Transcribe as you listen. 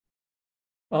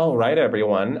All right,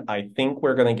 everyone. I think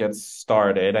we're going to get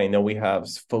started. I know we have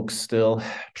folks still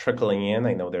trickling in.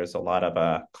 I know there's a lot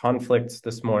of conflicts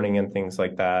this morning and things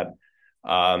like that.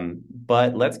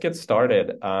 But let's get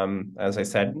started. As I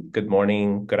said, good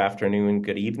morning, good afternoon,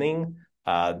 good evening.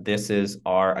 This is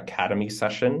our Academy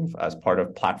session as part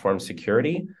of platform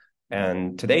security.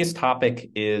 And today's topic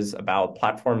is about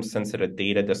platform-sensitive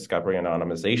data discovery and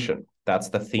anonymization. That's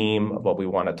the theme of what we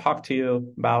want to talk to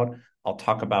you about. I'll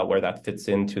talk about where that fits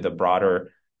into the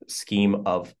broader scheme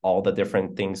of all the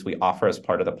different things we offer as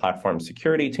part of the platform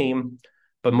security team.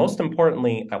 But most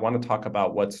importantly, I want to talk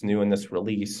about what's new in this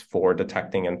release for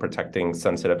detecting and protecting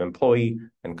sensitive employee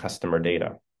and customer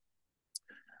data.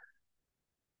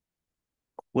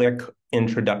 Quick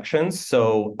introduction.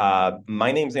 So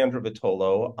my name's Andrew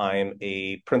Vitolo. I'm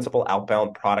a principal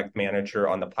outbound product manager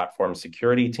on the platform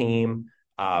security team.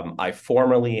 I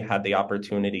formerly had the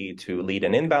opportunity to lead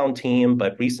an inbound team,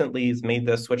 but recently has made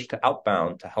the switch to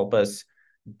outbound to help us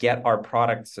get our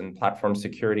products and platform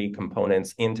security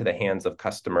components into the hands of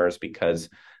customers, because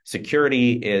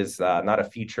security is not a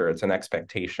feature, it's an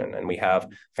expectation. And we have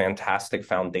fantastic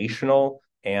foundational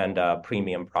and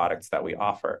premium products that we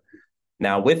offer.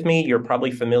 Now, with me, you're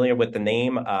probably familiar with the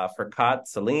name Furqat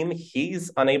Salim. He's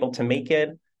unable to make it.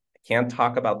 I can't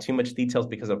talk about too much details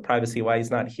because of privacy why he's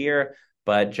not here,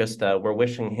 but just we're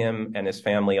wishing him and his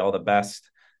family all the best.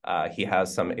 He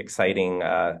has some exciting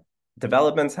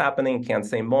developments happening, can't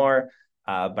say more,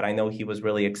 but I know he was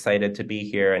really excited to be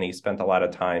here and he spent a lot of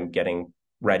time getting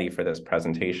ready for this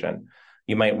presentation.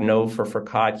 You might know for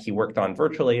Furqat, he worked on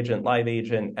Virtual Agent, Live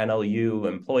Agent, NLU,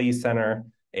 Employee Center,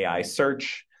 AI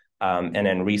Search. And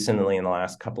then recently, in the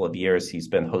last couple of years, he's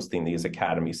been hosting these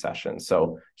Academy sessions.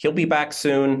 So he'll be back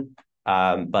soon,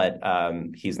 but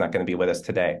he's not going to be with us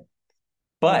today.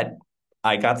 But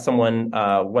I got someone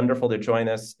wonderful to join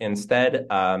us instead,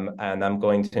 and I'm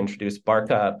going to introduce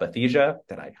Barka Bathija,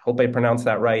 that I hope I pronounced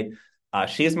that right.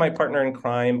 She is my partner in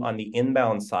crime on the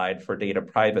inbound side for data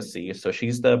privacy. So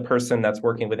she's the person that's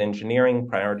working with engineering,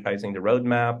 prioritizing the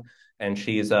roadmap, and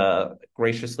she's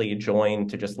graciously joined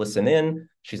to just listen in.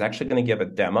 She's actually going to give a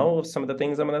demo of some of the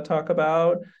things I'm going to talk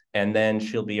about, and then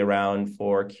she'll be around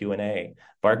for Q&A.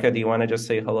 Barka, do you want to just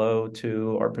say hello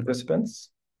to our participants?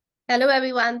 Hello,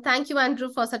 everyone. Thank you,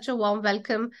 Andrew, for such a warm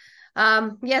welcome.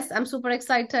 Yes, I'm super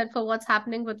excited for what's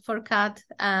happening with Furqat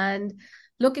and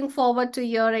looking forward to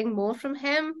hearing more from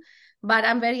him. But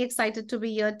I'm very excited to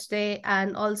be here today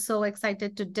and also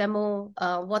excited to demo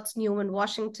what's new in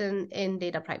Washington in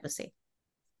data privacy.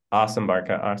 Awesome,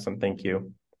 Barka. Awesome. Thank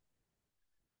you.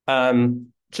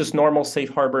 Just normal safe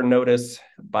harbor notice.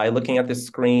 By looking at this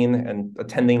screen and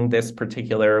attending this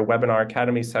particular webinar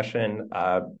Academy session,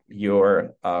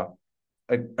 you're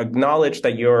acknowledge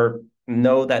that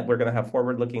know that we're going to have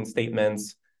forward-looking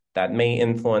statements that may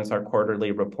influence our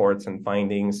quarterly reports and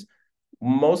findings.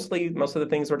 Most of the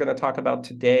things we're going to talk about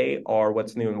today are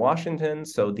what's new in Washington.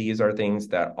 So these are things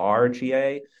that are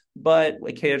GA, but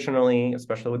occasionally,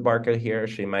 especially with Barka here,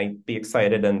 she might be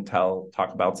excited and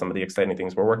talk about some of the exciting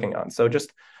things we're working on. So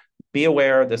just be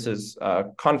aware this is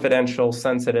confidential,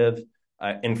 sensitive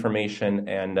information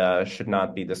and should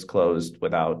not be disclosed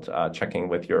without checking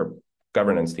with your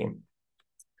governance team.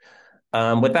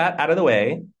 With that out of the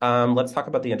way, let's talk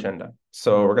about the agenda.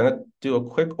 So we're going to do a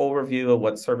quick overview of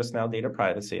what ServiceNow data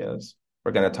privacy is.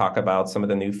 We're going to talk about some of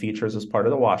the new features as part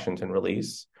of the Washington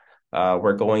release.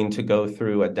 We're going to go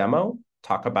through a demo,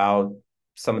 talk about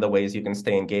some of the ways you can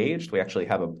stay engaged. We actually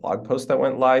have a blog post that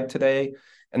went live today.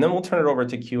 And then we'll turn it over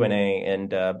to Q&A, and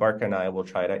Barka and I will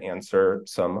try to answer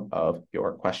some of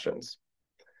your questions.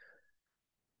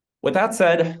 With that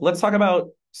said, let's talk about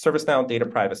ServiceNow data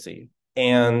privacy.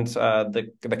 And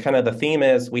the theme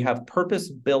is we have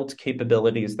purpose-built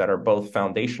capabilities that are both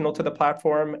foundational to the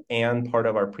platform and part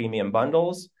of our premium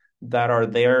bundles that are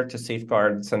there to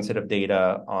safeguard sensitive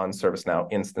data on ServiceNow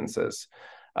instances.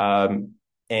 And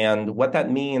what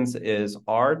that means is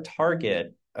our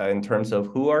target in terms of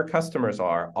who our customers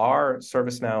are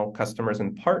ServiceNow customers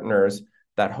and partners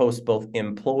that host both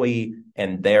employee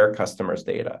and their customers'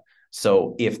 data.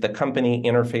 So if the company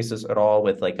interfaces at all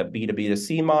with like a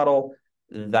B2B2C model,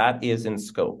 that is in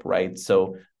scope, right?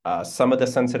 So some of the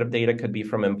sensitive data could be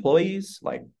from employees,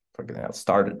 like for example,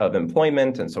 start of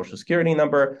employment and social security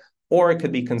number, or it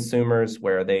could be consumers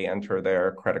where they enter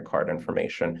their credit card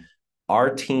information. Our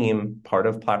team, part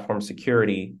of platform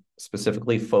security,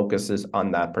 specifically focuses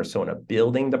on that persona,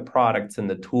 building the products and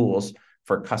the tools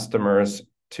for customers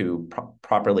to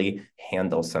properly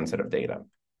handle sensitive data.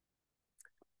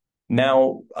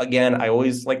 Now, again, I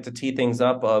always like to tee things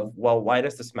up of, well, why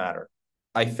does this matter?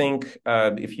 I think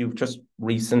if you've just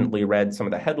recently read some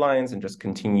of the headlines and just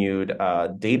continued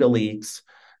data leaks,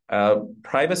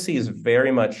 privacy is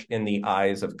very much in the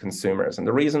eyes of consumers. And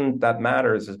the reason that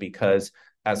matters is because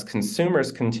as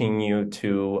consumers continue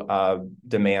to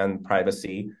demand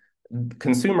privacy,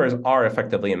 consumers are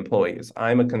effectively employees.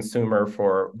 I'm a consumer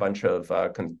for a bunch of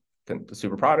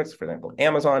consumer products, for example,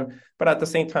 Amazon, but at the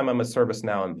same time, I'm a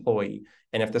ServiceNow employee.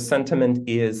 And if the sentiment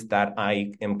is that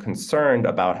I am concerned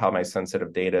about how my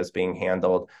sensitive data is being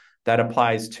handled, that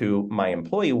applies to my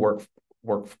employee work,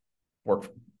 work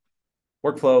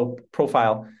workflow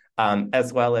profile,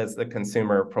 as well as the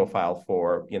consumer profile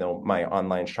for my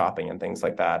online shopping and things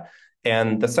like that.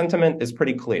 And the sentiment is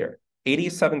pretty clear.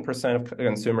 87% of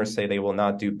consumers say they will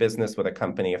not do business with a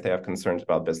company if they have concerns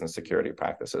about business security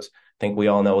practices. I think we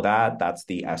all know that. That's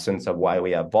the essence of why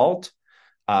we have Vault.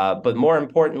 But more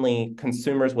importantly,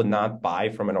 consumers would not buy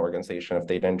from an organization if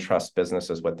they didn't trust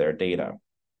businesses with their data.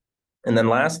 And then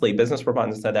lastly, business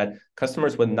respondents said that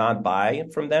customers would not buy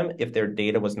from them if their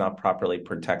data was not properly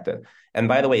protected. And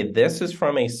by the way, this is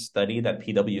from a study that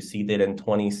PwC did in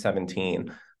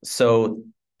 2017. So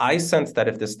I sense that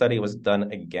if this study was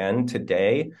done again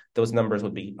today, those numbers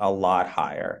would be a lot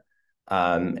higher.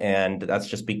 And that's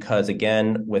just because,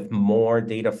 again, with more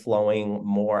data flowing,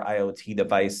 more IoT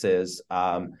devices,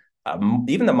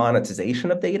 even the monetization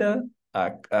of data,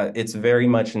 it's very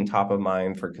much in top of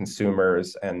mind for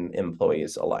consumers and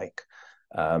employees alike.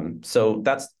 So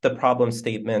that's the problem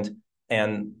statement.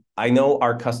 And I know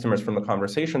our customers from the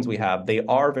conversations we have, they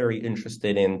are very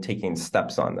interested in taking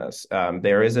steps on this.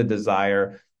 There is a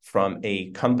desire from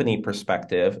a company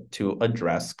perspective to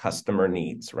address customer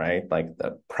needs, right? Like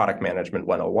the product management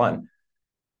 101.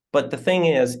 But the thing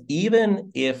is,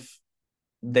 even if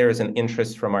there's an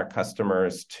interest from our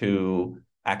customers to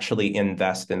actually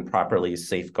invest in properly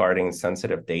safeguarding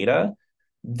sensitive data,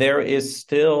 there is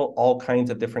still all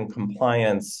kinds of different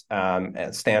compliance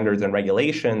standards and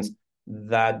regulations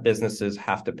that businesses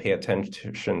have to pay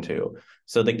attention to.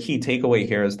 So the key takeaway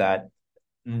here is that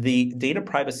the data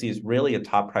privacy is really a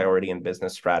top priority in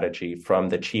business strategy, from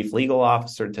the chief legal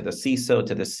officer to the CISO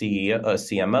to the CEO,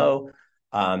 CMO,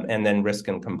 and then risk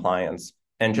and compliance.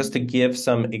 And just to give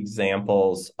some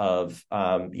examples of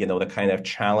the kind of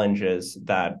challenges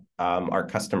that our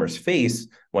customers face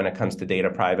when it comes to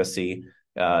data privacy,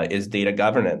 is data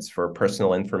governance for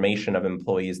personal information of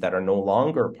employees that are no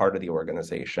longer part of the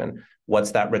organization.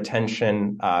 What's that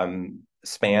retention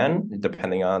span,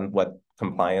 depending on what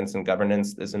compliance and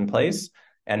governance is in place?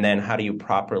 And then how do you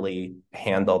properly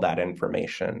handle that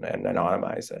information and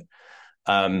anonymize it?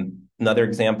 Another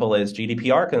example is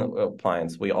GDPR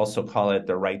compliance. We also call it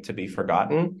the right to be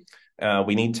forgotten.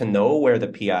 We need to know where the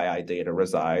PII data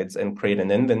resides and create an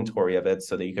inventory of it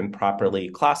so that you can properly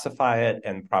classify it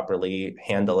and properly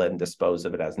handle it and dispose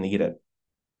of it as needed.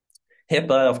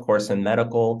 HIPAA, of course, in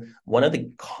medical, one of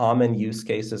the common use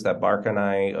cases that Bark and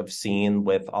I have seen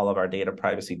with all of our data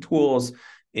privacy tools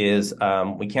is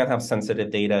we can't have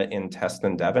sensitive data in test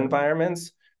and dev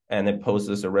environments, and it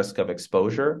poses a risk of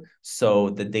exposure. So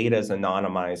the data is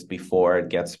anonymized before it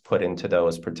gets put into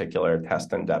those particular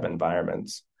test and dev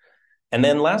environments. And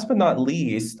then last but not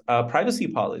least, privacy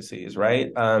policies,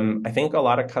 right? I think a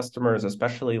lot of customers,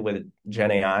 especially with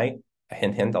Gen AI,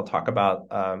 hint, I'll talk about,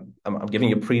 I'm giving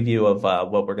you a preview of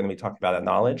what we're going to be talking about at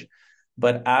Knowledge.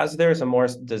 But as there's a more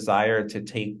desire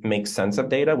to make sense of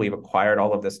data, we've acquired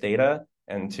all of this data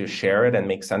and to share it and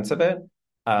make sense of it.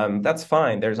 That's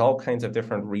fine. There's all kinds of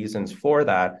different reasons for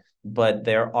that, but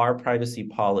there are privacy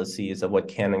policies of what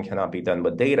can and cannot be done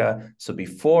with data. So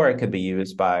before it could be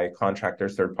used by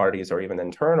contractors, third parties, or even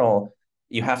internal,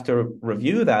 you have to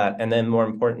review that, and then more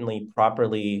importantly,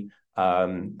 properly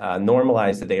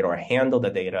normalize the data or handle the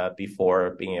data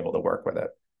before being able to work with it.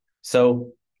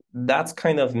 So that's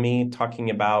kind of me talking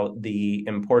about the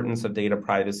importance of data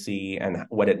privacy and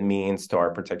what it means to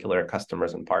our particular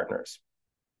customers and partners.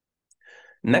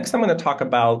 Next, I'm going to talk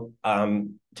about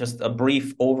just a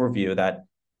brief overview that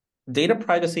data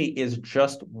privacy is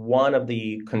just one of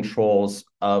the controls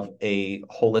of a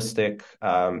holistic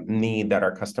need that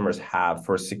our customers have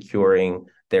for securing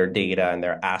their data and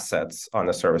their assets on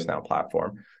the ServiceNow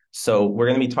platform. So we're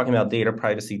going to be talking about data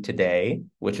privacy today,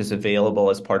 which is available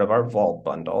as part of our Vault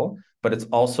bundle, but it's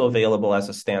also available as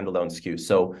a standalone SKU.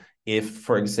 So if,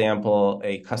 for example,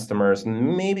 a customer is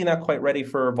maybe not quite ready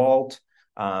for Vault,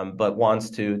 but wants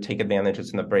to take advantage of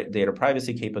some of the data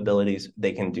privacy capabilities,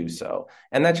 they can do so.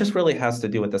 And that just really has to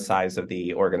do with the size of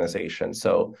the organization.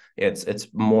 So it's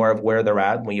more of where they're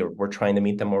at. We're trying to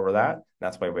meet them over that.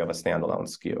 That's why we have a standalone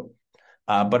SKU.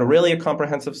 But really a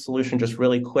comprehensive solution, just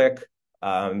really quick.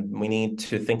 We need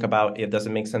to think about, does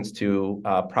it make sense to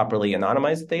properly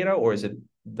anonymize the data, or is it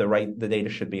the data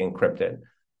should be encrypted?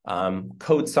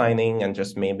 Code signing and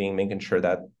just maybe making sure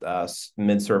that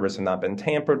mid servers have not been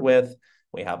tampered with.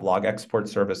 We have log export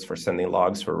service for sending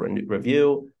logs for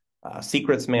review.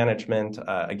 Secrets management,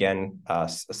 again,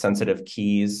 sensitive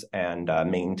keys and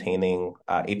maintaining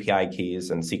API keys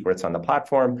and secrets on the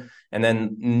platform. And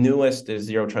then newest is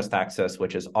zero trust access,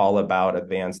 which is all about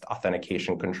advanced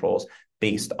authentication controls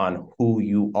based on who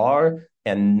you are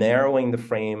and narrowing the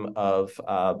frame of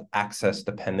access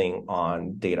depending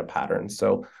on data patterns.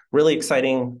 So really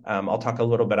exciting. I'll talk a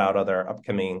little bit about other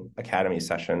upcoming Academy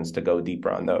sessions to go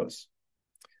deeper on those.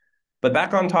 But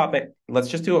back on topic, let's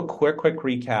just do a quick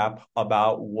recap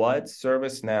about what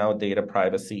ServiceNow data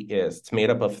privacy is. It's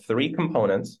made up of 3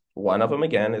 components. One of them,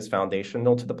 again, is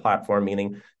foundational to the platform,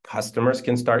 meaning customers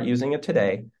can start using it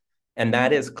today, and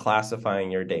that is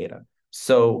classifying your data.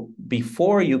 So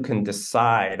before you can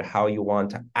decide how you want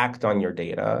to act on your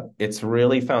data, it's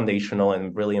really foundational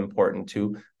and really important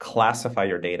to classify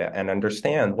your data and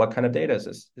understand what kind of data is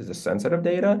this. Is this sensitive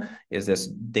data? Is this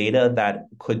data that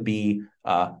could be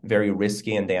very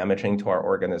risky and damaging to our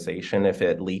organization if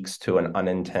it leaks to an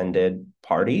unintended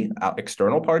party,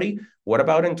 external party? What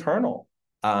about internal?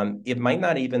 It might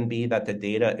not even be that the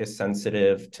data is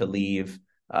sensitive to leave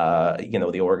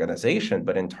the organization,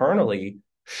 but internally,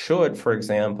 should, for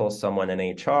example, someone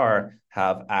in HR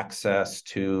have access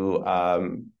to,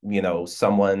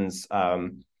 someone's,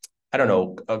 I don't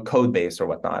know, a code base or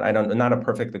whatnot. Not a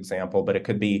perfect example, but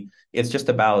it's just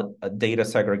about data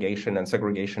segregation and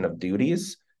segregation of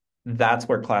duties. That's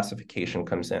where classification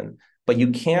comes in. But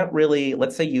you can't really,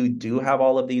 let's say you do have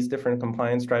all of these different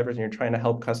compliance drivers and you're trying to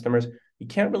help customers, you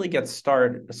can't really get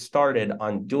started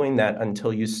on doing that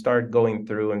until you start going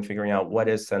through and figuring out what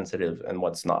is sensitive and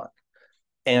what's not.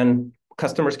 And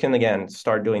customers can, again,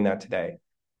 start doing that today.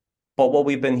 But what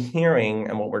we've been hearing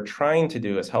and what we're trying to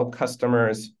do is help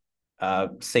customers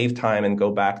save time and go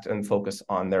back and focus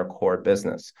on their core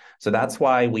business. So that's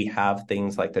why we have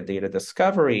things like the data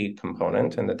discovery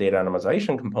component and the data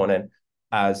anonymization component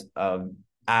as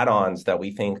add-ons that we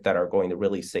think that are going to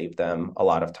really save them a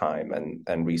lot of time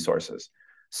and resources.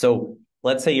 So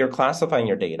let's say you're classifying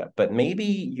your data, but maybe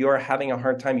you're having a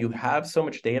hard time. You have so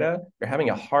much data, you're having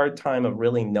a hard time of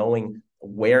really knowing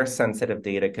where sensitive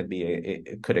data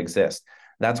could exist.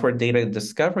 That's where data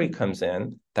discovery comes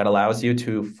in, that allows you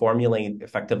to formulate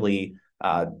effectively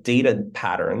data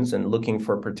patterns and looking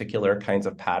for particular kinds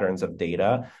of patterns of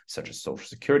data, such as social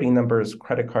security numbers,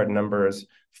 credit card numbers,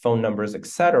 phone numbers, et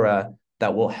cetera,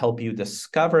 that will help you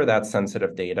discover that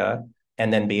sensitive data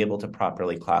and then be able to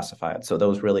properly classify it. So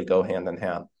those really go hand in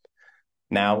hand.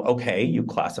 Now, okay, you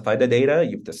classified the data,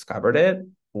 you've discovered it.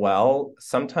 Well,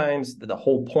 sometimes the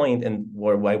whole point and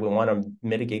why we want to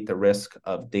mitigate the risk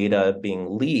of data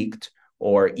being leaked,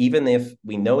 or even if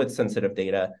we know it's sensitive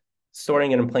data,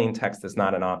 storing it in plain text is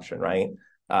not an option, right?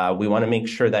 We want to make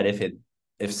sure that if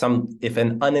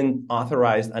an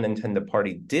unauthorized, unintended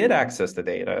party did access the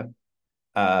data,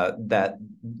 that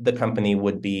the company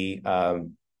would be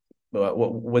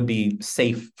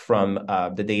safe from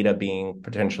the data being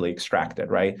potentially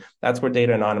extracted, right? That's where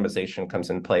data anonymization comes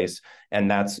in place.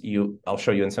 And I'll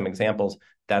show you in some examples,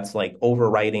 that's like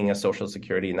overwriting a social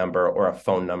security number or a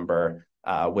phone number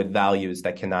with values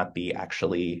that cannot be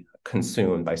actually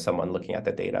consumed by someone looking at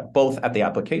the data, both at the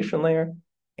application layer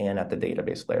and at the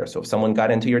database layer. So if someone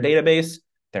got into your database,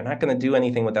 they're not going to do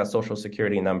anything with that social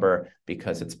security number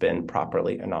because it's been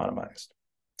properly anonymized.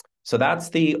 So that's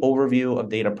the overview of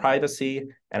data privacy.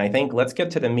 And I think let's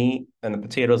get to the meat and the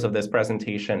potatoes of this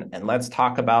presentation, and let's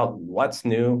talk about what's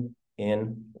new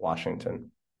in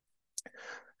Washington.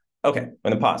 Okay, I'm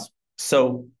going to pause.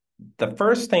 So the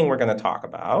first thing we're going to talk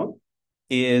about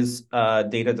is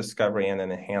data discovery and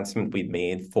an enhancement we've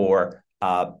made for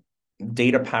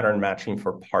data pattern matching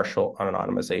for partial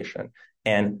anonymization.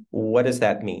 And what does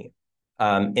that mean?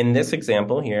 In this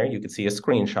example here, you can see a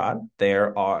screenshot.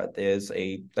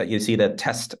 You see the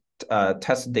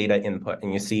test data input,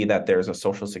 and you see that there's a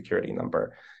social security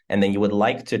number, and then you would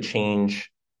like to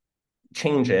change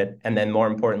it, and then more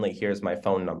importantly, here's my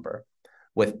phone number.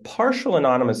 With partial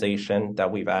anonymization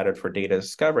that we've added for data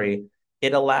discovery,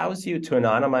 it allows you to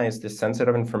anonymize the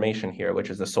sensitive information here, which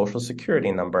is the social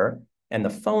security number and the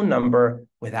phone number,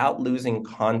 without losing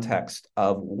context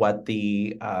of what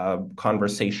the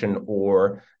conversation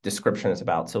or description is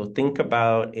about. So think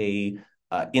about a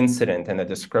incident in a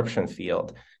description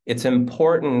field. It's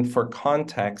important for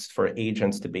context for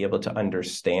agents to be able to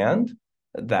understand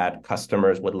that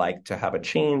customers would like to have a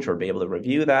change or be able to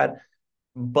review that.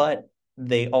 But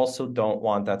they also don't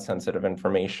want that sensitive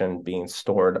information being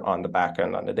stored on the back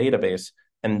end on the database.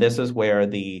 And this is where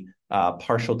the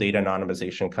partial data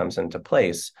anonymization comes into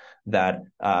place, that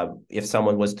if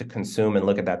someone was to consume and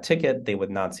look at that ticket, they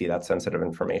would not see that sensitive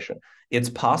information. It's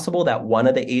possible that one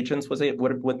of the agents would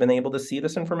have been able to see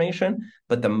this information,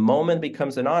 but the moment it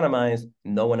becomes anonymized,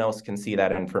 no one else can see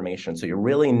that information. So you're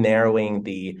really narrowing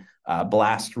the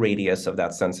blast radius of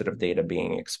that sensitive data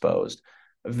being exposed.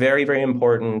 Very, very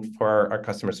important for our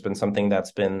customers. It's been something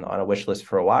that's been on a wish list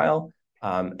for a while.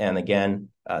 And again,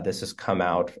 this has come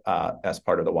out as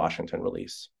part of the Washington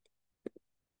release.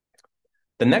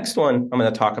 The next one I'm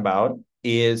going to talk about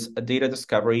is a data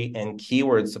discovery and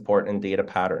keyword support and data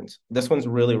patterns. This one's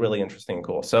really, really interesting and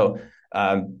cool. So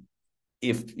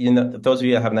if those of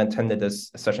you that haven't attended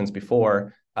these sessions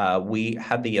before, we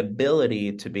had the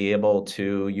ability to be able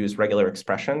to use regular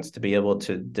expressions to be able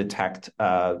to detect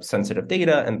sensitive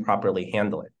data and properly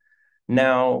handle it.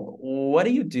 Now, what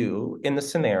do you do in the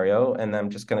scenario? And I'm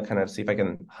just going to kind of see if I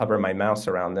can hover my mouse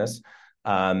around this,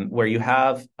 where you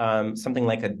have something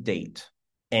like a date,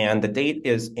 and the date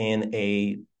is in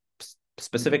a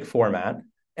specific format,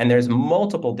 and there's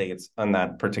multiple dates on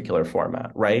that particular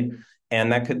format, right?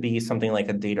 And that could be something like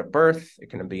a date of birth. It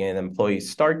can be an employee's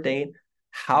start date.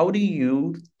 How do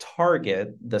you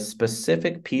target the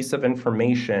specific piece of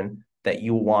information that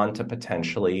you want to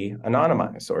potentially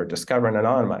anonymize or discover and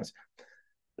anonymize?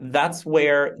 That's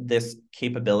where this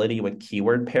capability with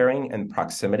keyword pairing and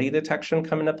proximity detection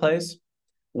come into place.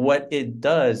 What it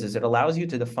does is it allows you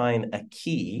to define a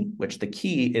key, which the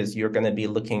key is you're going to be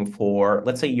looking for,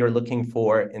 let's say you're looking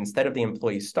for, instead of the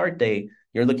employee's start date,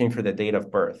 you're looking for the date of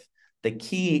birth. The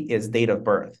key is date of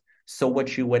birth. So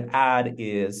what you would add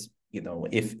is,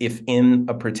 if in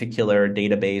a particular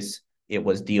database it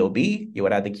was DOB, you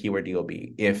would add the keyword DOB.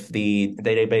 If the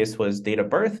database was date of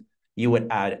birth, you would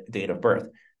add date of birth.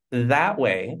 That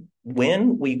way,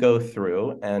 when we go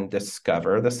through and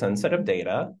discover the sensitive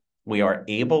data, we are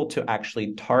able to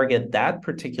actually target that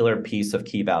particular piece of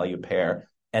key value pair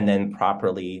and then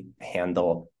properly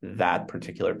handle that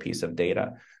particular piece of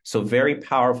data. So very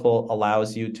powerful,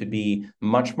 allows you to be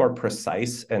much more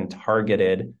precise and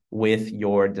targeted with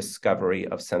your discovery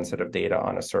of sensitive data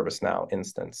on a ServiceNow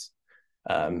instance.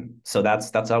 So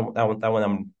that's that one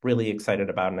I'm really excited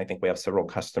about, and I think we have several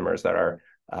customers that are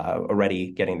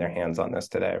already getting their hands on this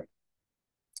today.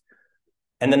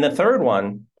 And then the third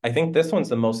one, I think this one's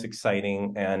the most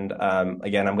exciting. And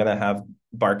again, I'm going to have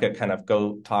Barca kind of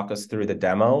go talk us through the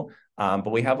demo.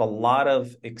 But we have a lot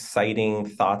of exciting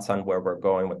thoughts on where we're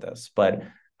going with this. But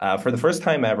for the first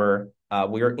time ever,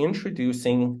 we are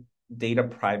introducing data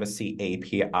privacy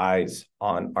APIs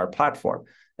on our platform.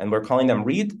 And we're calling them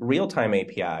real-time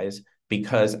APIs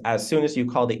because as soon as you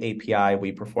call the API,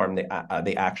 we perform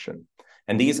the action.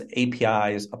 And these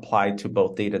APIs apply to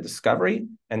both data discovery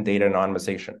and data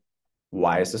anonymization.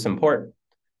 Why is this important?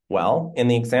 Well, in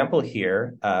the example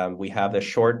here, we have a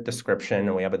short description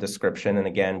and we have a description. And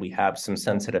again, we have some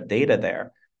sensitive data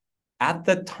there. At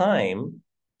the time,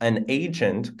 an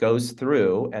agent goes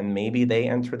through and maybe they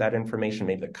enter that information,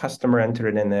 maybe the customer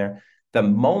entered it in there. The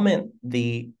moment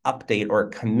the update or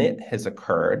commit has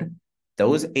occurred,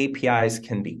 those APIs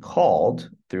can be called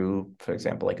through, for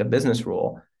example, like a business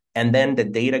rule, and then the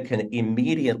data can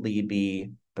immediately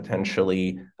be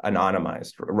potentially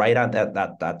anonymized right at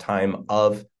that time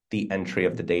of the entry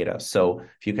of the data. So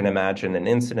if you can imagine an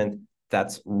incident,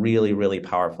 that's really, really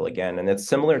powerful again. And it's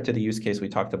similar to the use case we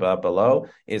talked about below,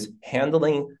 is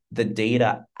handling the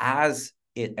data as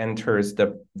it enters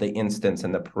the instance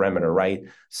and the perimeter, right?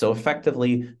 So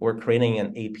effectively, we're creating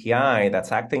an API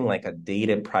that's acting like a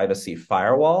data privacy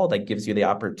firewall that gives you the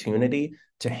opportunity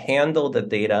to handle the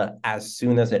data as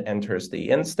soon as it enters the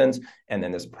instance and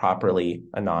then is properly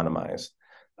anonymized.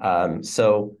 And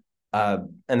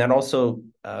that also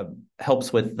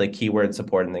helps with the keyword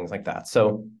support and things like that.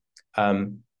 So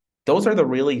those are the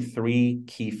really three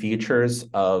key features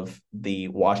of the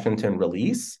Washington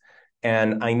release.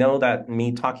 And I know that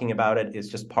me talking about it is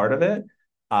just part of it.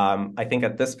 I think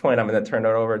at this point, I'm going to turn it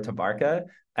over to Barca,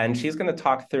 and she's going to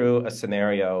talk through a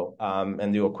scenario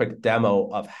and do a quick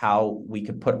demo of how we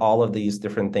could put all of these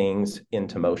different things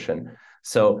into motion.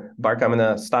 So Barca, I'm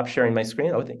going to stop sharing my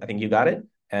screen. I think you got it.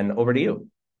 And over to you.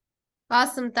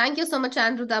 Awesome. Thank you so much,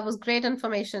 Andrew. That was great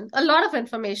information. A lot of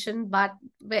information, but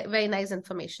very nice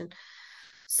information.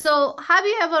 So have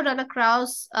you ever run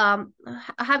across,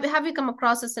 have you come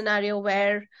across a scenario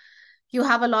where you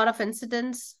have a lot of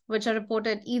incidents which are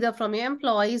reported either from your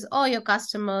employees or your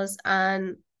customers,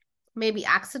 and maybe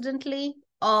accidentally,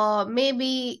 or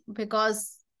maybe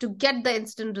because to get the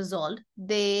incident resolved,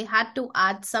 they had to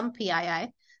add some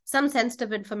PII, some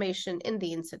sensitive information in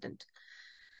the incident.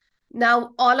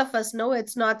 Now, all of us know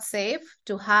it's not safe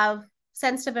to have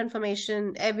sensitive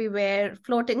information everywhere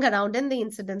floating around in the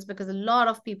incidents because a lot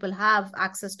of people have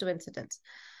access to incidents.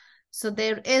 So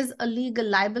there is a legal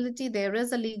liability, there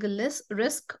is a legal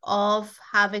risk of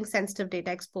having sensitive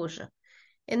data exposure.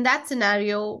 In that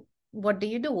scenario, what do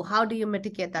you do? How do you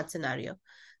mitigate that scenario?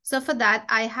 So for that,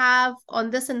 on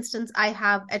this instance, I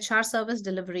have HR service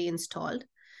delivery installed.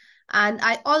 And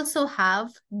I also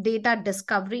have data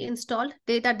discovery installed.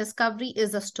 Data discovery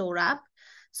is a store app.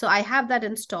 So I have that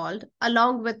installed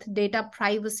along with data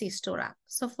privacy store app.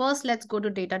 So first, let's go to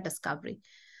data discovery.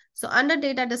 So under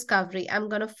data discovery, I'm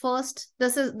going to first,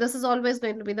 this is always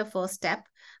going to be the first step.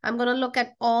 I'm going to look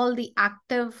at all the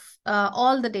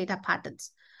all the data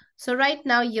patterns. So right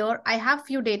now here, I have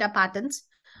few data patterns,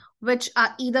 which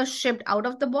are either shipped out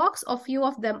of the box or few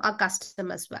of them are custom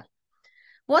as well.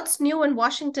 What's new in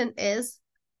Washington is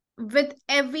with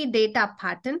every data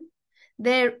pattern,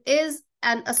 there is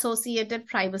an associated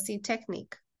privacy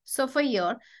technique. So for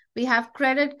here, we have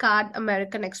credit card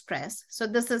American Express. So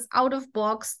this is out of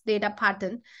box data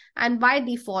pattern. And by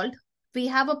default, we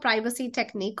have a privacy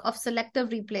technique of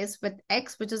selective replace with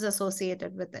X, which is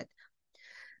associated with it.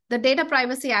 The data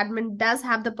privacy admin does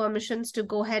have the permissions to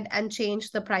go ahead and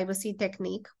change the privacy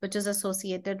technique, which is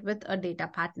associated with a data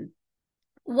pattern.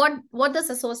 What this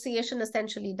association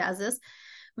essentially does is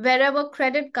wherever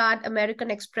credit card American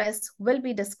Express will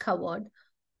be discovered,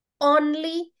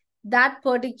 only that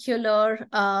particular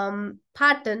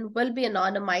pattern will be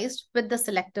anonymized with the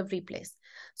selective replace.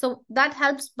 So that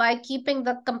helps by keeping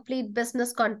the complete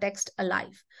business context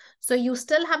alive. So you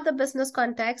still have the business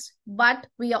context, but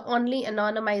we are only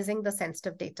anonymizing the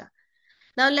sensitive data.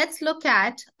 Now let's look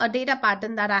at a data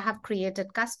pattern that I have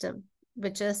created custom,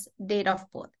 which is date of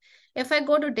birth. If I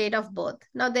go to date of birth,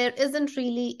 now there isn't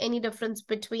really any difference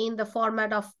between the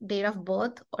format of date of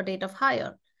birth or date of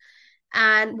hire.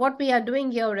 And what we are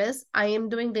doing here is I am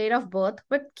doing date of birth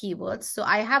with keywords. So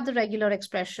I have the regular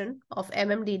expression of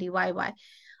MMDDYY.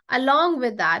 Along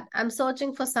with that, I'm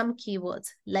searching for some keywords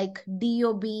like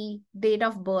DOB, date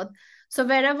of birth. So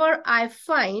wherever I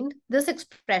find this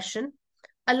expression,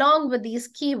 along with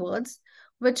these keywords,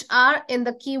 which are in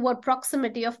the keyword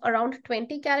proximity of around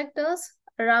 20 characters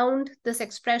around this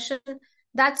expression,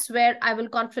 that's where I will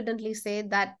confidently say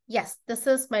that, yes, this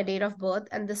is my date of birth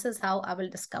and this is how I will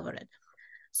discover it.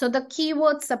 So the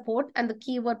keyword support and the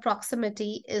keyword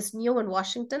proximity is new in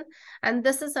Washington. And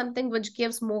this is something which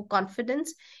gives more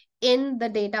confidence in the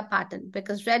data pattern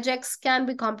because regex can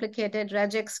be complicated.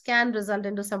 Regex can result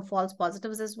into some false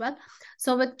positives as well.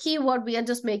 So with keyword, we are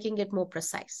just making it more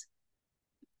precise.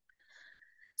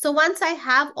 So once I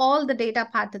have all the data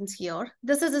patterns here,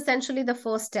 this is essentially the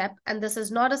first step. And this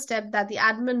is not a step that the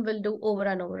admin will do over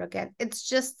and over again. It's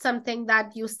just something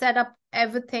that you set up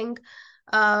everything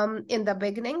in the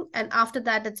beginning. And after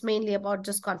that, it's mainly about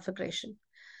just configuration.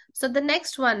 So the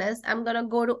next one is I'm going to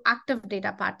go to active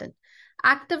data pattern.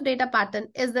 Active data pattern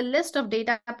is the list of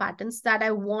data patterns that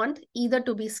I want either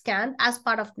to be scanned as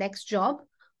part of next job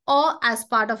or as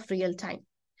part of real time.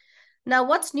 Now,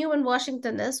 what's new in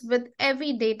Washington is with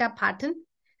every data pattern,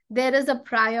 there is a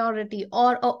priority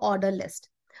or an order list.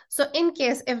 So in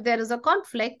case if there is a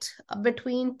conflict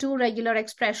between two regular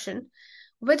expression,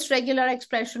 which regular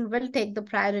expression will take the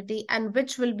priority and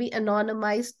which will be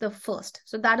anonymized the first.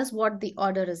 So that is what the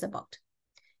order is about.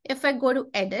 If I go to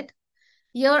edit,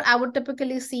 here I would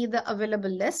typically see the available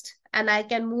list and I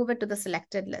can move it to the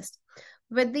selected list.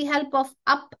 With the help of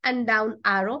up and down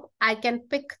arrow, I can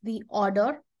pick the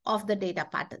order of the data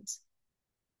patterns.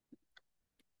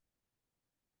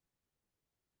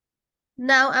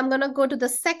 Now I'm going to go to the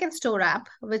second store app,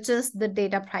 which is the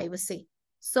data privacy.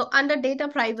 So under data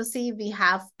privacy, we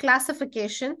have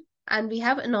classification and we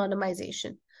have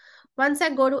anonymization. Once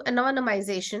I go to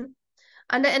anonymization,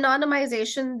 under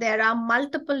anonymization, there are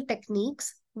multiple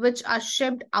techniques which are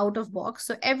shipped out of box.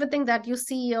 So everything that you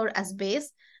see here as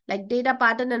base, like data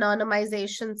pattern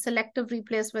anonymization, selective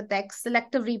replace with X,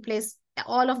 selective replace,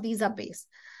 all of these are base.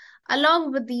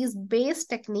 Along with these base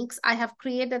techniques, I have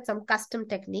created some custom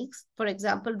techniques. For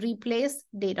example, replace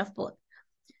date of birth.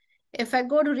 If I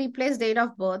go to replace date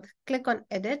of birth, click on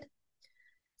edit.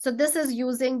 So this is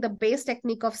using the base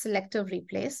technique of selective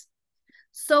replace.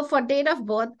 So for date of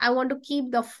birth, I want to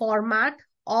keep the format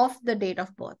of the date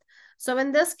of birth. So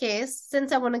in this case,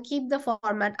 since I want to keep the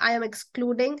format, I am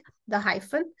excluding the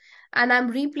hyphen and I'm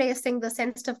replacing the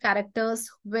sensitive characters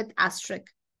with asterisk.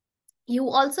 You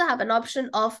also have an option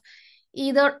of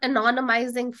either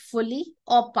anonymizing fully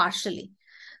or partially.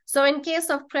 So in case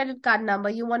of credit card number,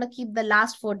 you want to keep the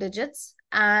last 4 digits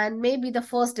and maybe the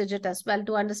first digit as well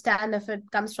to understand if it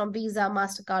comes from Visa,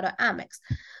 MasterCard, or Amex.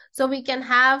 So we can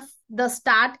have the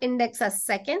start index as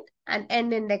second and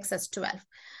end index as 12.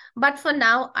 But for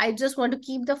now, I just want to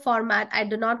keep the format. I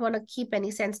do not want to keep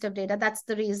any sensitive data. That's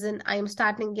the reason I am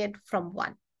starting it from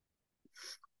 1.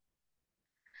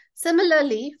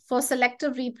 Similarly, for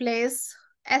selective replace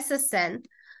SSN,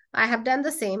 I have done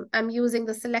the same. I'm using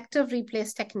the selective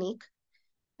replace technique.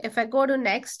 If I go to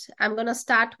next, I'm going to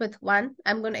start with 1.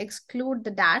 I'm going to exclude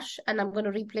the dash and I'm going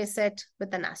to replace it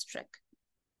with an asterisk.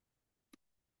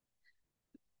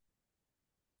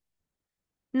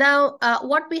 Now,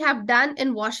 what we have done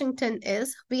in Washington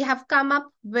is we have come up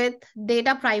with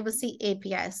data privacy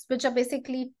APIs, which are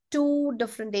basically 2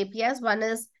 different APIs. One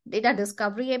is data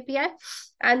discovery API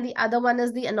and the other one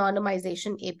is the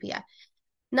anonymization API.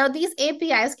 Now, these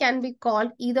APIs can be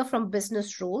called either from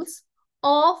business rules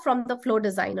or from the flow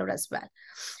designer as well.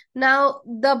 Now,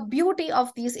 the beauty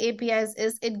of these APIs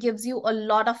is it gives you a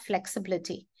lot of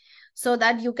flexibility so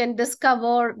that you can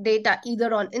discover data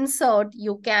either on insert,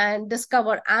 you can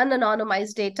discover an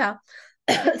anonymized data,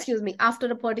 excuse me, after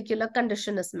a particular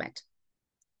condition is met.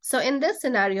 So in this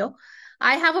scenario,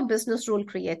 I have a business rule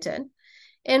created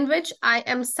in which I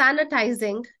am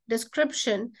sanitizing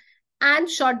description and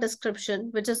short description,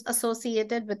 which is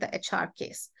associated with the HR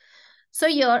case. So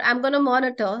here I'm going to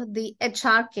monitor the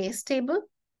HR case table.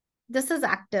 This is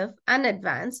active and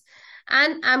advanced,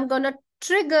 and I'm going to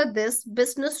trigger this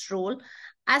business rule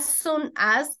as soon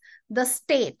as the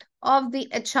state of the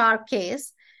HR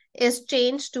case is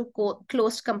changed to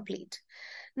closed complete.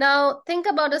 Now, think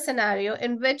about a scenario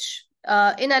in which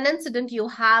in an incident you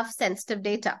have sensitive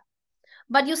data,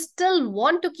 but you still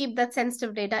want to keep that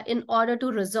sensitive data in order to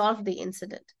resolve the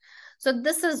incident. So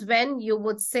this is when you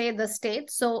would say the state.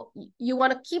 So you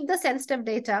want to keep the sensitive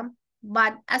data,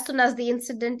 but as soon as the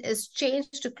incident is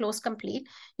changed to close complete,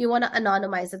 you want to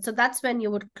anonymize it. So that's when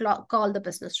you would call the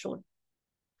business rule.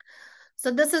 So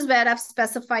this is where I've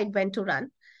specified when to run.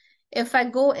 If I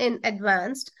go in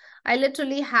advanced, I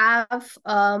literally have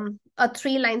a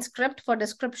 3-line script for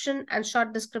description and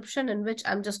short description in which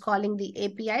I'm just calling the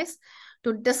APIs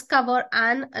to discover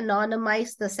and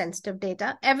anonymize the sensitive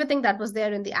data, everything that was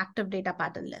there in the active data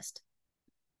pattern list.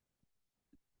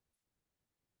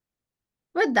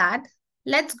 With that,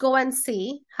 let's go and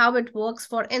see how it works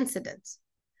for incidents.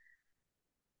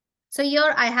 So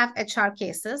here I have HR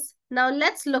cases. Now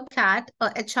let's look at a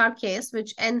HR case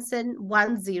which ends in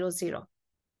 100.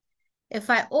 If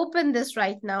I open this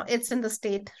right now, it's in the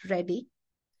state ready.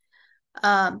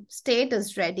 State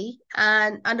is ready,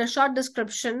 and under short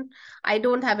description, I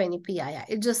don't have any PII.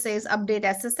 It just says update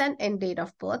SSN and date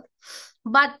of birth.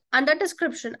 But under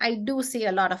description, I do see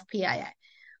a lot of PII,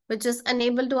 which is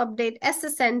unable to update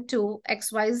SSN to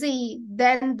XYZ,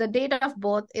 then the date of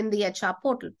birth in the HR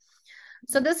portal.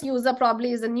 So this user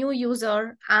probably is a new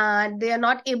user and they are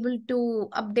not able to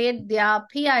update their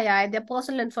PII, their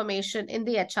personal information in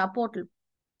the HR portal.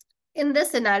 In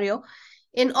this scenario,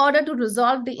 in order to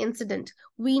resolve the incident,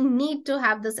 we need to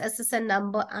have this SSN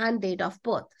number and date of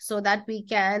birth so that we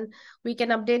can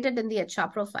update it in the HR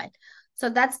profile. So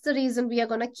that's the reason we are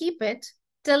going to keep it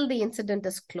till the incident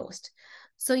is closed.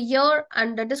 So here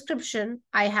under description,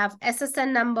 I have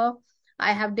SSN number,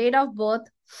 I have date of birth,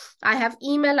 I have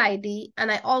email ID,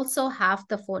 and I also have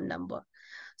the phone number.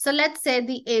 So let's say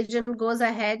the agent goes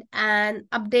ahead and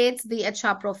updates the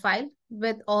HR profile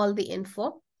with all the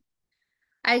info.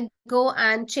 I go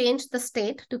and change the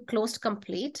state to closed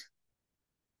complete.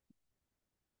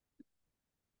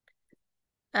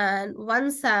 And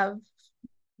once I've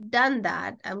done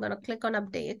that, I'm going to click on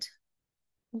update.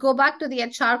 Go back to the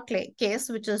HR case,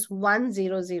 which is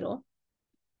 100.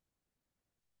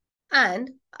 And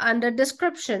under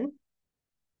description,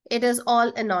 it is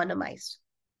all anonymized.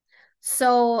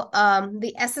 So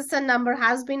the SSN number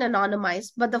has been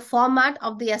anonymized, but the format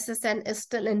of the SSN is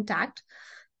still intact.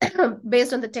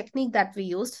 Based on the technique that we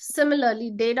used.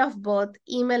 Similarly, date of birth,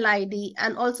 email ID,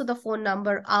 and also the phone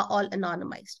number are all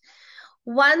anonymized.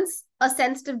 Once a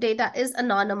sensitive data is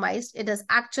anonymized, it is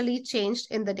actually changed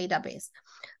in the database.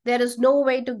 There is no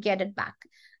way to get it back.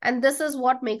 And this is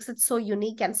what makes it so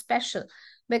unique and special,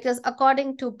 because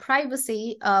according to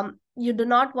privacy, you do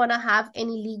not want to have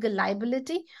any legal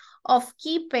liability of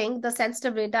keeping the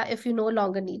sensitive data if you no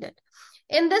longer need it.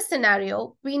 In this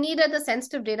scenario, we needed the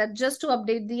sensitive data just to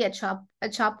update the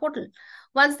HR portal.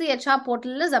 Once the HR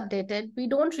portal is updated, we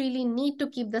don't really need to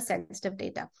keep the sensitive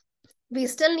data. We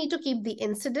still need to keep the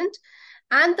incident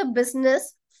and the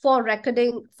business for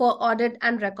recording, for audit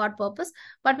and record purpose,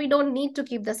 but we don't need to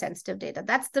keep the sensitive data.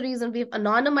 That's the reason we've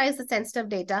anonymized the sensitive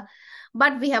data,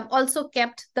 but we have also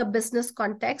kept the business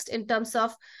context in terms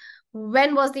of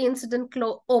when was the incident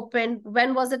opened,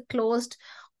 when was it closed,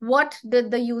 what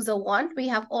did the user want. We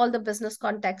have all the business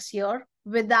context here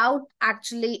without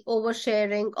actually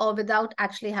oversharing or without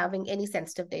actually having any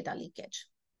sensitive data leakage.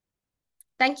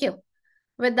 Thank you.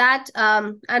 With that,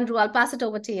 Andrew, I'll pass it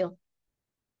over to you.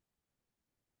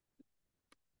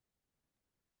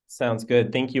 Sounds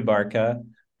good. Thank you, Barka.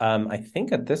 I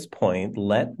think at this point,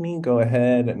 let me go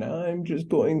ahead and I'm just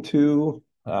going to,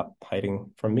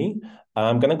 hiding from me,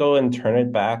 I'm going to go and turn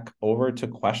it back over to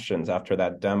questions after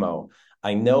that demo.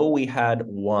 I know we had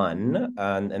one,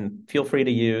 and feel free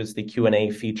to use the Q&A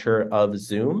feature of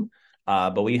Zoom,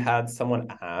 but we had someone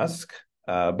ask,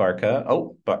 Barka.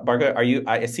 Oh, Barka,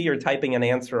 I see you're typing an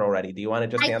answer already. Do you want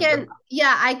to just answer?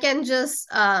 I can just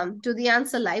do the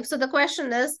answer live. So the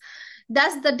question is,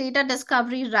 does the data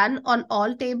discovery run on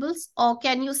all tables, or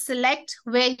can you select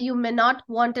where you may not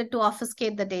want it to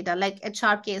obfuscate the data, like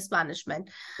HR case management?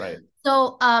 Right.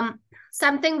 So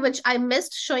something which I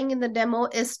missed showing in the demo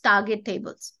is target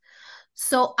tables.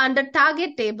 So under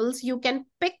target tables, you can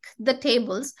pick the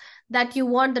tables that you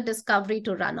want the discovery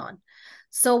to run on.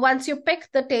 So once you pick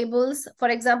the tables, for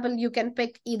example, you can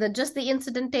pick either just the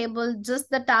incident table, just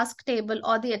the task table,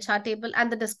 or the HR table, and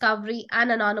the discovery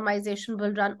and anonymization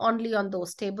will run only on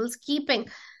those tables, keeping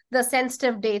the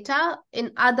sensitive data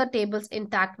in other tables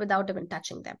intact without even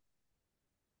touching them.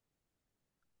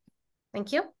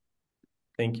 Thank you.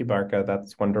 Thank you, Barka.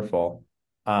 That's wonderful.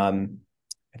 I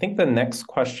think the next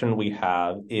question we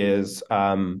have is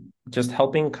just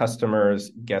helping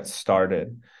customers get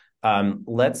started.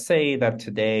 Let's say that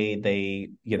today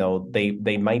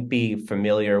they might be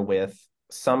familiar with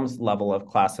some level of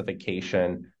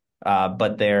classification,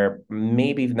 but they're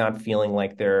maybe not feeling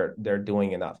like they're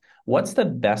doing enough. What's the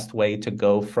best way to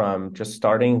go from just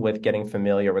starting with getting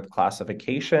familiar with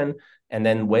classification, and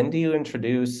then when do you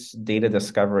introduce data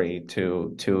discovery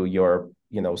to your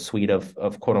suite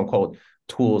of quote unquote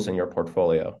tools in your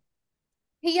portfolio?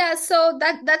 Yeah, so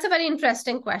that's a very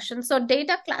interesting question. So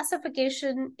data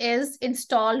classification is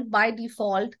installed by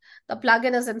default. The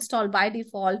plugin is installed by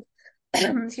default,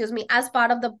 excuse me, as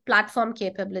part of the platform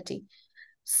capability.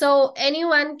 So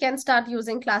anyone can start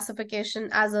using classification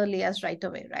as early as right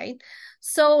away, right?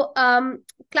 So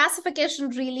classification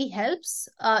really helps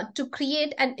to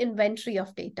create an inventory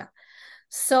of data.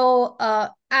 So,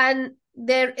 and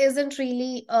there isn't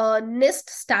really a NIST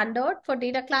standard for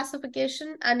data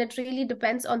classification, and it really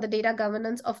depends on the data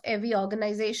governance of every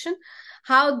organization.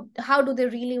 How do they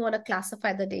really want to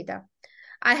classify the data?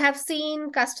 I have seen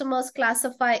customers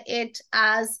classify it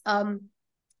as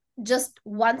just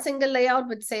one single layout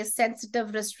which says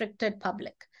sensitive, restricted,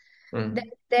 public.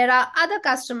 There are other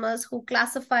customers who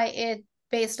classify it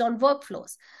based on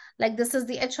workflows. Like this is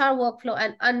the HR workflow,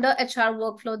 and under HR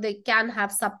workflow, they can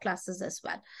have subclasses as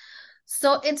well.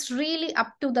 So it's really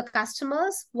up to the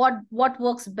customers what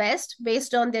works best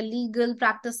based on their legal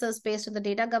practices, based on the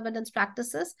data governance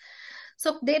practices.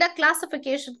 So data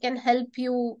classification can help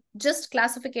you, just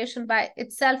classification by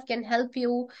itself can help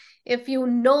you if you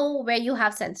know where you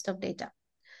have sensitive data.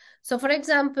 So for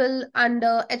example,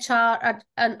 under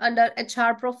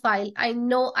HR profile, I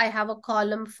know I have a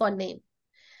column for name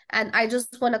and I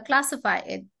just want to classify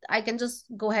it. I can just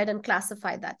go ahead and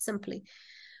classify that simply.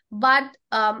 But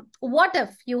what if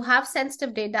you have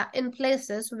sensitive data in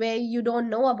places where you don't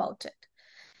know about it?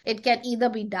 It can either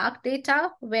be dark data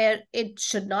where it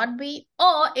should not be,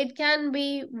 or it can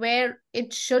be where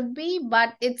it should be,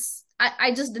 but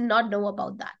I just did not know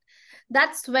about that.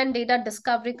 That's when data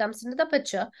discovery comes into the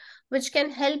picture, which can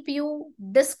help you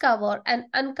discover and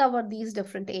uncover these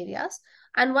different areas.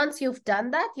 And once you've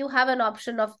done that, you have an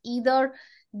option of either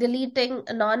deleting,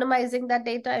 anonymizing that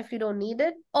data if you don't need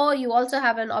it, or you also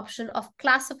have an option of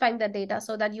classifying the data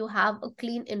so that you have a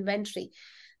clean inventory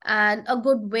and a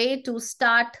good way to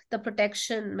start the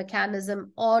protection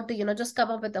mechanism, or to just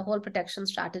come up with a whole protection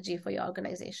strategy for your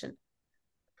organization.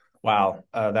 Wow,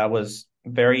 that was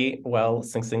very well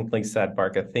succinctly said,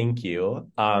 Barka. Thank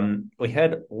you. We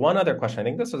had one other question. I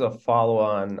think this is a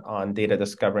follow-on on data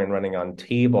discovery and running on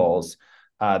tables.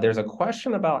 There's a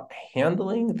question about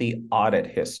handling the audit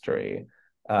history.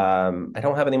 I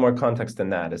don't have any more context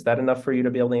than that. Is that enough for you to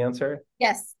be able to answer?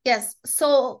 Yes.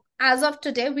 So as of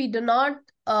today, we do not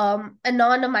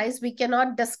anonymize. We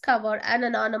cannot discover and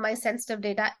anonymize sensitive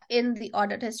data in the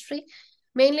audit history,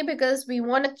 mainly because we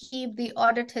want to keep the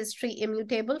audit history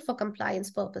immutable for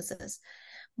compliance purposes.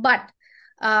 But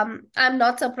I'm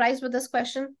not surprised with this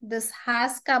question. This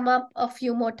has come up a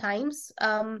few more times.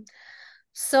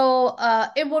 So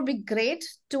it would be great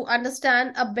to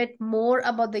understand a bit more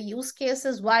about the use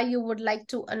cases, why you would like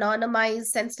to anonymize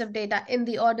sensitive data in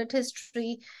the audit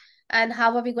history, and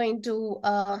how are we going to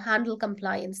handle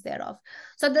compliance thereof.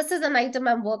 So this is an item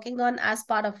I'm working on as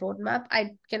part of roadmap.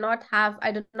 I do not have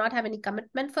any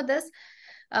commitment for this.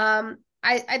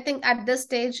 I think at this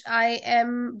stage, I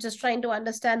am just trying to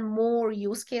understand more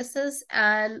use cases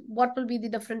and what will be the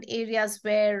different areas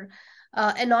where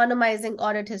anonymizing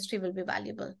audit history will be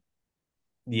valuable.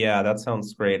 Yeah, that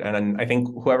sounds great. And I think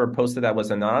whoever posted that was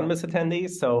anonymous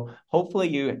attendees. So hopefully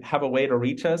you have a way to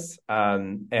reach us.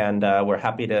 And we're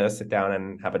happy to sit down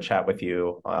and have a chat with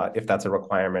you if that's a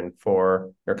requirement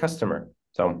for your customer.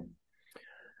 So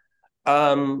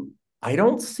I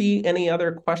don't see any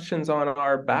other questions on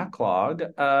our backlog.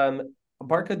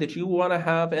 Barka, did you want to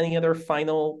have any other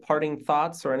final parting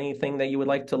thoughts or anything that you would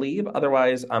like to leave?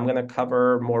 Otherwise, I'm going to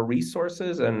cover more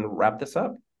resources and wrap this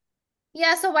up.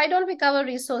 Yeah, so why don't we cover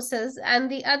resources? And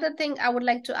the other thing I would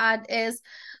like to add is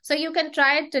so you can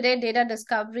try today data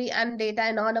discovery and data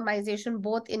anonymization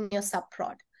both in your sub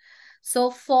prod.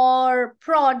 So for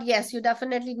prod, yes, you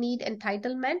definitely need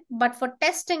entitlement, but for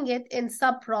testing it in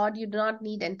sub prod, you do not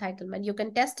need entitlement. You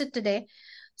can test it today.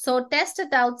 So test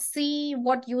it out, see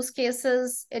what use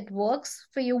cases it works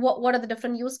for you. What are the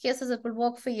different use cases it will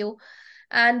work for you?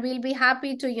 And we'll be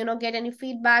happy to, get any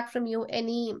feedback from you,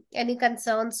 any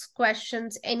concerns,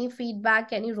 questions, any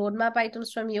feedback, any roadmap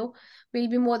items from you. We'll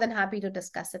be more than happy to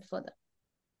discuss it further.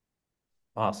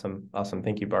 Awesome. Awesome.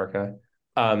 Thank you, Barka.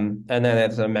 And then,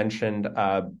 as I mentioned,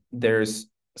 there's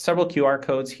several QR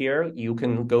codes here. You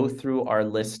can go through our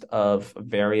list of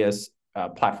various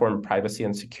platform privacy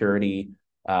and security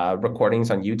recordings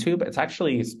on YouTube. It's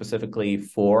actually specifically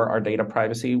for our data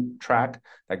privacy track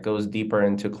that goes deeper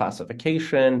into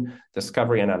classification,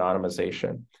 discovery, and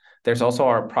anonymization. There's also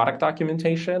our product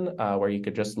documentation where you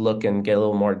could just look and get a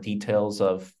little more details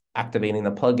of activating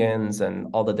the plugins and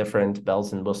all the different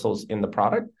bells and whistles in the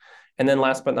product. And then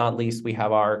last but not least, we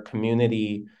have our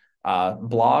community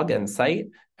blog and site.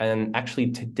 And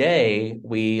actually today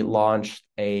we launched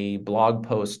a blog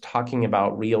post talking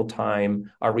about our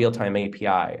real-time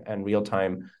API and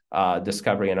real-time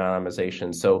discovery and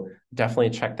anonymization. So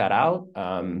definitely check that out.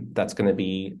 That's kind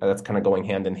of going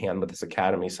hand in hand with this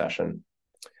Academy session.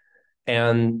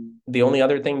 And the only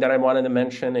other thing that I wanted to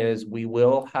mention is we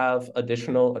will have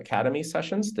additional Academy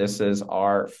sessions. This is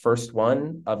our first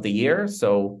one of the year,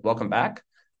 so welcome back.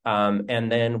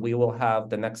 And then we will have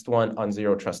the next one on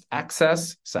Zero Trust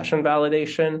Access, session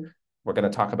validation. We're going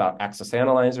to talk about Access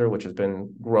Analyzer, which has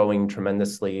been growing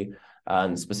tremendously,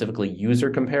 and specifically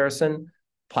user comparison,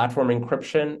 platform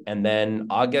encryption, and then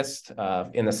August,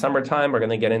 in the summertime, we're going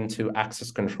to get into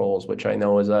access controls, which I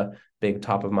know is a big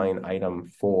top of mind item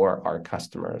for our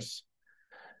customers.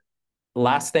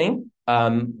 Last thing,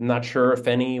 not sure if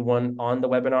anyone on the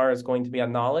webinar is going to be at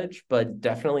Knowledge, but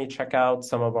definitely check out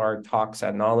some of our talks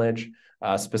at Knowledge,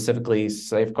 specifically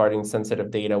safeguarding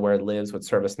sensitive data where it lives with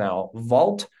ServiceNow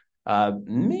Vault,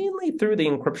 mainly through the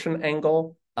encryption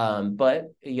angle.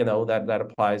 But that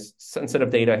applies.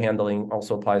 Sensitive data handling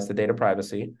also applies to data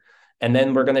privacy. And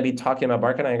then we're going to be talking about,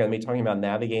 Mark and I are going to be talking about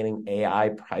navigating AI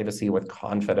privacy with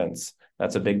confidence.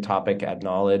 That's a big topic at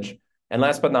Knowledge. And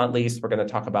last but not least, we're going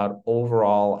to talk about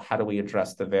overall, how do we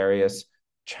address the various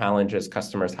challenges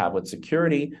customers have with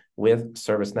security with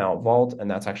ServiceNow Vault. And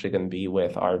that's actually going to be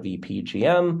with our VP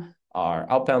GM, our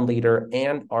outbound leader,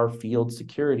 and our field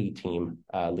security team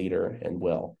leader, and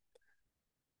Will.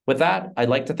 With that, I'd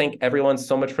like to thank everyone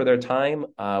so much for their time.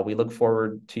 We look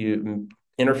forward to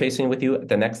interfacing with you at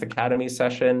the next Academy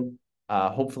session.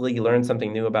 Hopefully you learned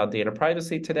something new about data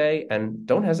privacy today, and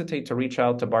don't hesitate to reach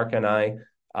out to Bark and I.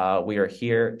 We are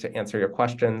here to answer your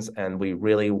questions, and we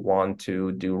really want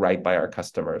to do right by our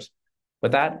customers.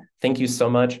 With that, thank you so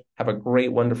much. Have a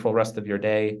great, wonderful rest of your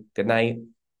day. Good night.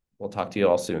 We'll talk to you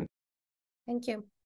all soon. Thank you.